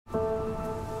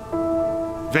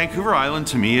Vancouver Island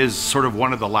to me is sort of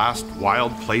one of the last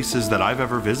wild places that I've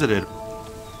ever visited.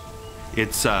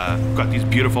 It's got these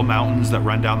beautiful mountains that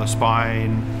run down the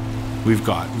spine. We've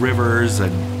got rivers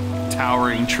and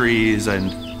towering trees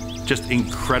and just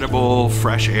incredible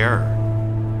fresh air.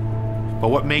 But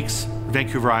what makes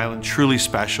Vancouver Island truly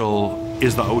special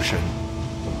is the ocean.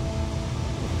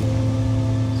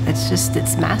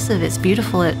 It's massive, it's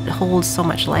beautiful, it holds so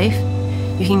much life.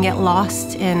 You can get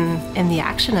lost in the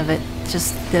action of it,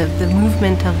 just the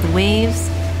movement of the waves,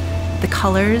 the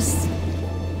colors.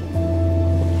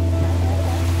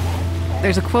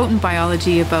 There's a quote in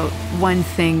biology about one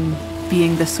thing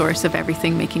being the source of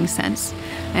everything making sense.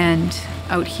 And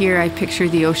out here, I picture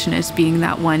the ocean as being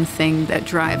that one thing that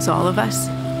drives all of us.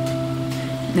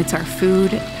 It's our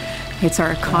food, it's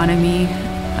our economy,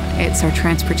 it's our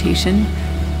transportation,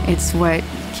 it's what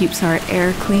keeps our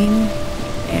air clean,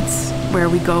 it's where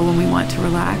we go when we want to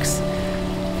relax.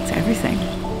 It's everything.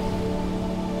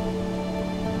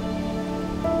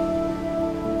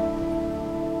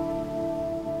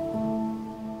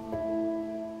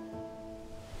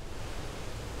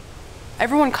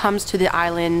 Everyone comes to the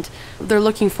island, they're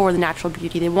looking for the natural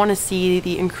beauty. They want to see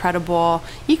the incredible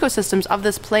ecosystems of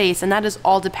this place, and that is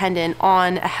all dependent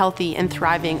on a healthy and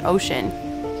thriving ocean.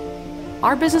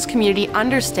 Our business community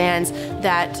understands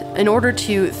that in order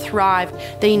to thrive,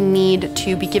 they need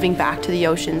to be giving back to the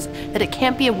oceans, that it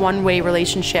can't be a one-way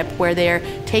relationship where they're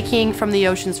taking from the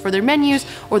oceans for their menus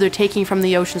or they're taking from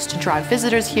the oceans to drive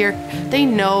visitors here. They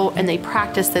know and they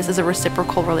practice this as a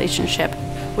reciprocal relationship,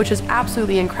 which is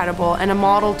absolutely incredible and a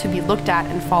model to be looked at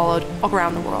and followed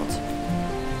around the world.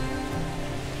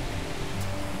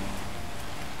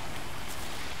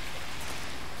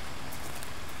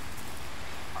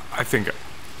 I think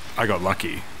I got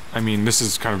lucky. I mean, this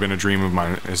has kind of been a dream of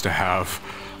mine, is to have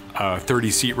a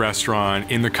 30-seat restaurant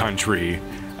in the country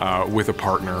with a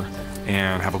partner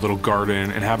and have a little garden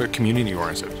and have it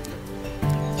community-oriented.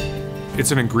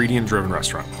 It's an ingredient-driven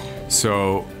restaurant.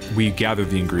 So we gather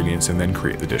the ingredients and then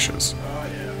create the dishes.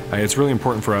 It's really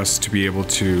important for us to be able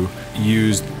to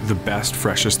use the best,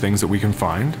 freshest things that we can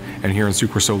find. And here in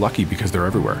Souk, we're so lucky because they're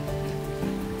everywhere.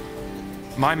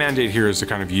 My mandate here is to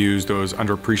kind of use those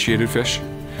underappreciated fish.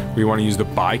 We want to use the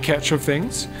bycatch of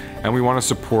things, and we want to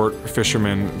support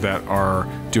fishermen that are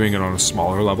doing it on a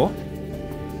smaller level.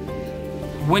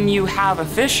 When you have a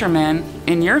fisherman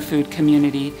in your food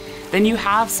community, then you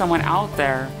have someone out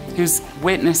there who's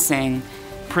witnessing,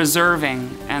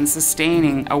 preserving, and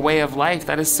sustaining a way of life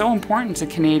that is so important to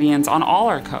Canadians on all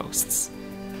our coasts.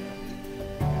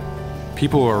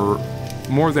 People are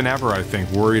more than ever, I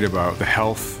think, worried about the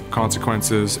health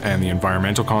consequences and the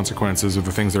environmental consequences of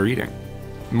the things they're eating.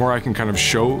 The more I can kind of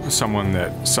show someone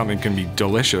that something can be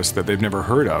delicious that they've never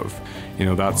heard of, you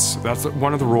know, that's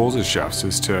one of the roles as chefs,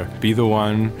 is to be the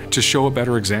one to show a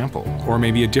better example, or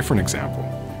maybe a different example.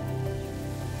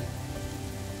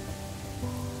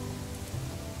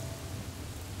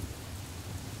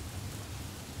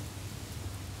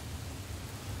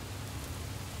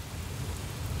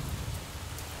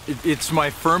 It's my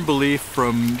firm belief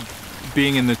from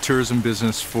being in the tourism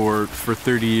business for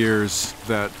 30 years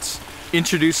that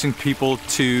introducing people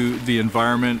to the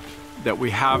environment that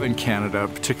we have in Canada,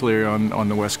 particularly on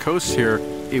the West Coast here,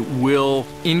 it will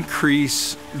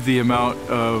increase the amount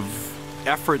of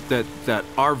effort that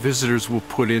our visitors will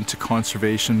put into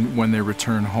conservation when they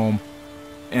return home.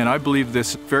 And I believe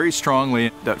this very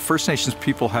strongly, that First Nations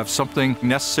people have something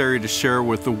necessary to share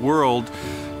with the world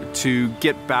to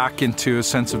get back into a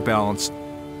sense of balance.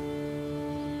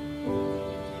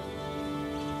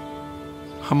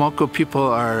 Homoko people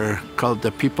are called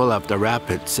the people of the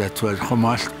rapids. That's what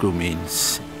Homashku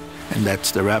means. And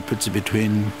that's the rapids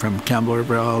from Campbell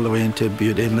River all the way into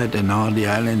Butte Inlet and all the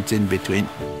islands in between.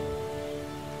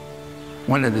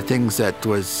 One of the things that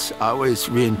was always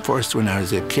reinforced when I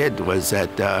was a kid was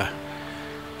that,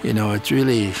 you know, it's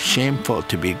really shameful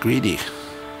to be greedy.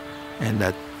 And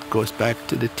that goes back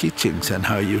to the teachings and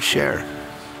how you share.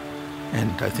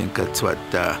 And I think that's what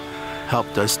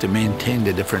helped us to maintain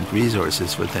the different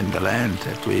resources within the land,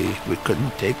 that we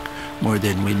couldn't take more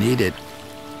than we needed.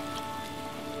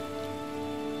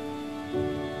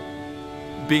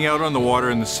 Being out on the water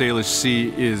in the Salish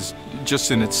Sea is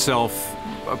just in itself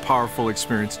a powerful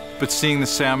experience. But seeing the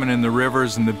salmon in the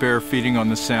rivers and the bear feeding on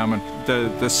the salmon,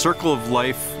 the circle of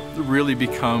life really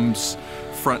becomes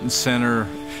front and center,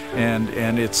 and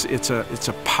it's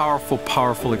a powerful,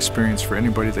 powerful experience for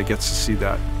anybody that gets to see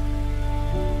that.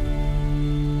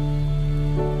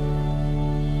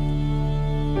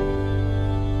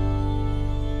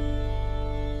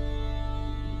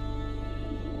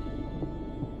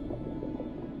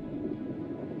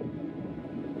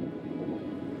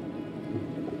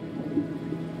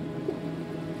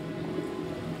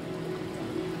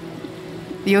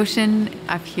 The ocean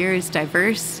up here is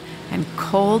diverse and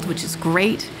cold, which is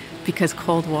great because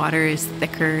cold water is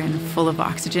thicker and full of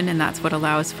oxygen, and that's what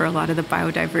allows for a lot of the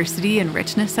biodiversity and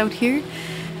richness out here.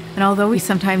 And although we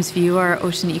sometimes view our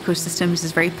ocean ecosystems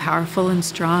as very powerful and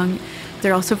strong,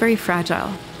 they're also very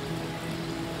fragile.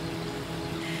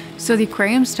 So the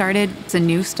aquarium started, it's a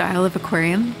new style of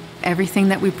aquarium. Everything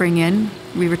that we bring in,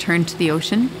 we return to the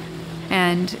ocean.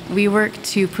 And we work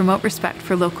to promote respect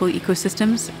for local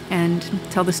ecosystems and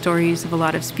tell the stories of a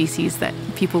lot of species that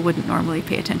people wouldn't normally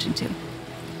pay attention to.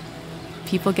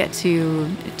 People get to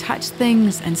touch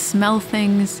things and smell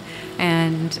things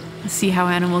and see how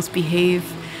animals behave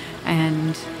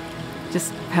and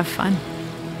just have fun.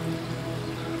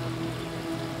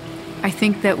 I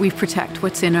think that we protect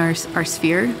what's in our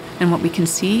sphere and what we can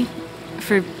see.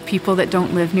 For people that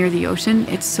don't live near the ocean,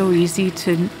 it's so easy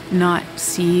to not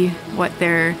see what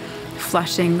they're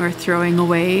flushing or throwing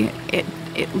away.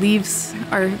 It leaves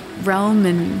our realm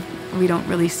and we don't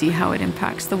really see how it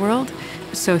impacts the world.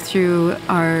 So through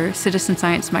our citizen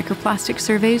science microplastic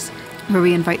surveys, where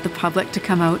we invite the public to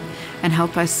come out and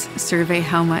help us survey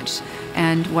how much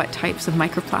and what types of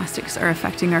microplastics are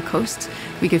affecting our coasts,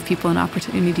 we give people an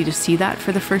opportunity to see that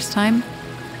for the first time.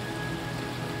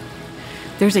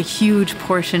 There's a huge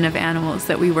portion of animals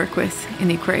that we work with in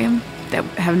the aquarium that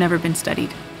have never been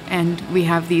studied. And we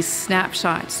have these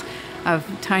snapshots of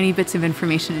tiny bits of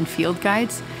information in field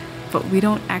guides, but we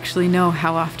don't actually know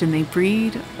how often they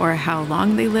breed or how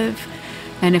long they live.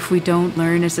 And if we don't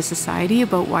learn as a society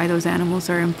about why those animals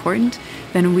are important,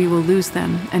 then we will lose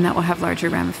them, and that will have larger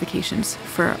ramifications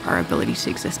for our ability to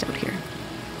exist out here.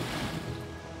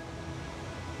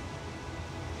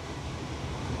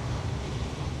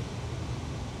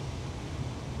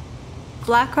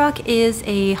 Blackrock is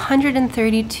a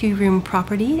 132-room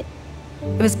property.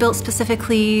 It was built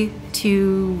specifically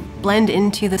to blend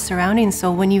into the surroundings,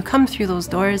 so when you come through those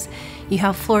doors, you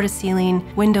have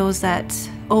floor-to-ceiling windows that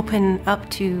open up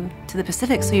to the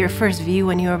Pacific, so your first view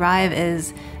when you arrive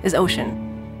is ocean.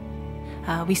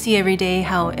 We see every day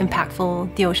how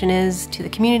impactful the ocean is to the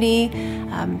community,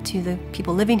 to the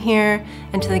people living here,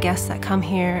 and to the guests that come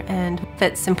here, and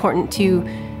it's important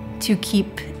to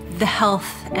keep the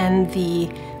health and the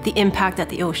impact that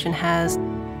the ocean has.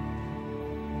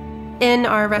 In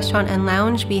our restaurant and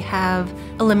lounge, we have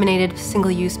eliminated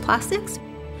single-use plastics.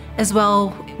 As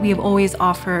well, we have always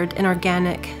offered an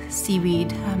organic seaweed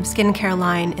skincare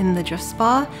line in the Drift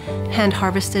Spa,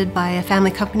 hand-harvested by a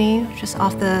family company just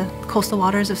off the coastal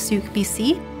waters of Souk,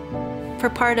 BC. For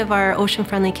part of our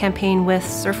ocean-friendly campaign with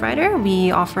Surfrider, we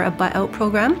offer a butt-out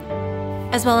program.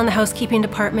 As well, in the housekeeping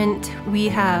department, we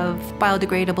have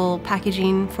biodegradable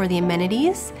packaging for the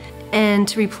amenities. And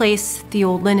to replace the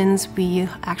old linens, we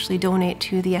actually donate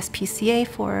to the SPCA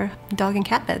for dog and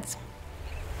cat beds.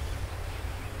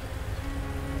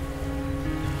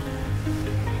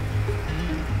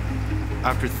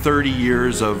 After 30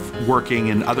 years of working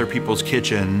in other people's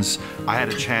kitchens, I had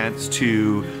a chance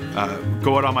to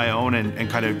go out on my own and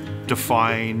kind of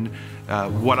define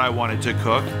what I wanted to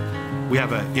cook. We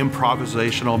have an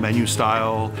improvisational menu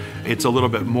style. It's a little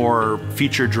bit more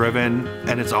feature-driven,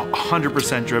 and it's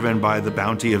 100% driven by the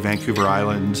bounty of Vancouver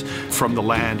Island from the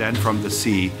land and from the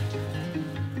sea.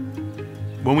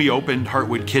 When we opened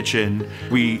Heartwood Kitchen,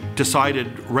 we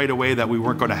decided right away that we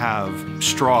weren't going to have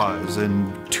straws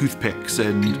and toothpicks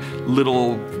and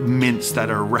little mints that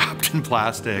are wrapped in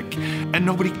plastic, and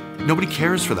nobody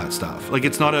cares for that stuff. Like,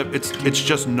 it's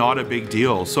just not a big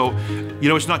deal. So, you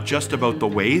know, it's not just about the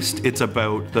waste, it's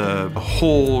about the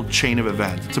whole chain of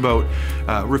events. It's about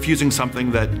refusing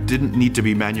something that didn't need to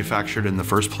be manufactured in the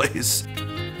first place.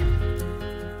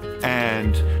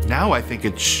 And now I think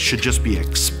it should just be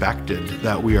expected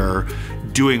that we are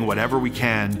doing whatever we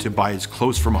can to buy as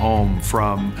close from home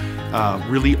from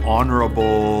really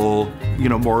honorable, you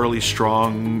know, morally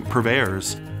strong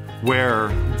purveyors, where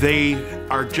they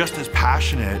are just as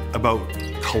passionate about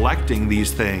collecting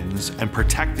these things and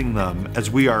protecting them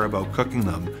as we are about cooking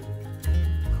them.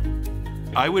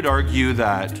 I would argue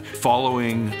that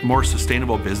following more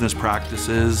sustainable business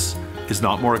practices is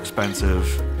not more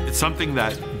expensive. It's something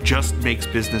that just makes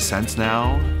business sense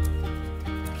now.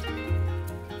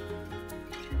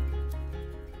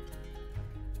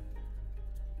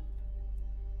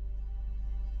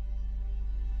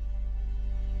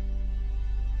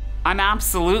 I'm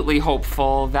absolutely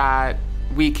hopeful that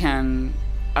we can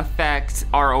affect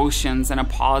our oceans in a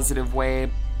positive way.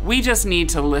 We just need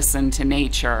to listen to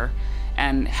nature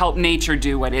and help nature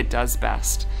do what it does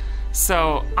best.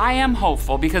 So I am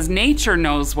hopeful because nature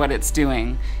knows what it's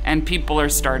doing and people are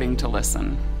starting to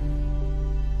listen.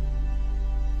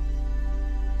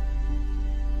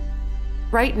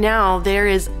 Right now, there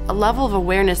is a level of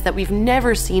awareness that we've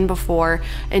never seen before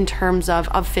in terms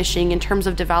of fishing, in terms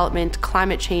of development,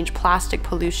 climate change, plastic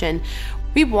pollution.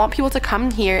 We want people to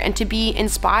come here and to be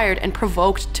inspired and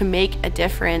provoked to make a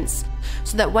difference,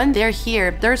 so that when they're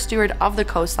here, they're a steward of the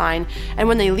coastline, and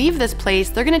when they leave this place,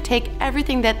 they're going to take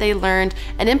everything that they learned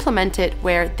and implement it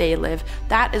where they live.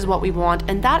 That is what we want,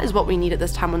 and that is what we need at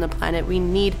this time on the planet. We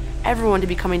need everyone to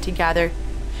be coming together.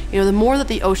 You know, the more that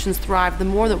the oceans thrive, the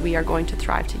more that we are going to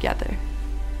thrive together.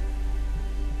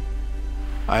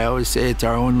 I always say it's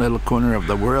our own little corner of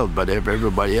the world, but if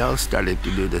everybody else started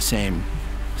to do the same,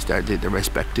 started to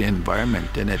respect the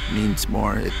environment, then it means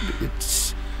more.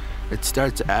 It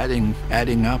starts adding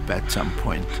up at some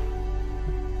point.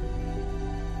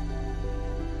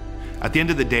 At the end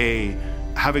of the day,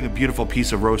 having a beautiful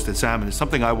piece of roasted salmon is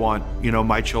something I want, you know,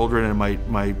 my children and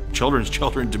my children's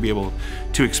children to be able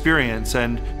to experience.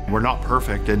 And we're not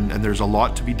perfect, and there's a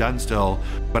lot to be done still.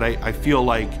 But I feel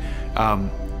like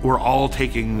we're all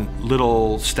taking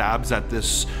little stabs at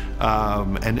this,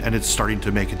 and it's starting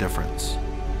to make a difference.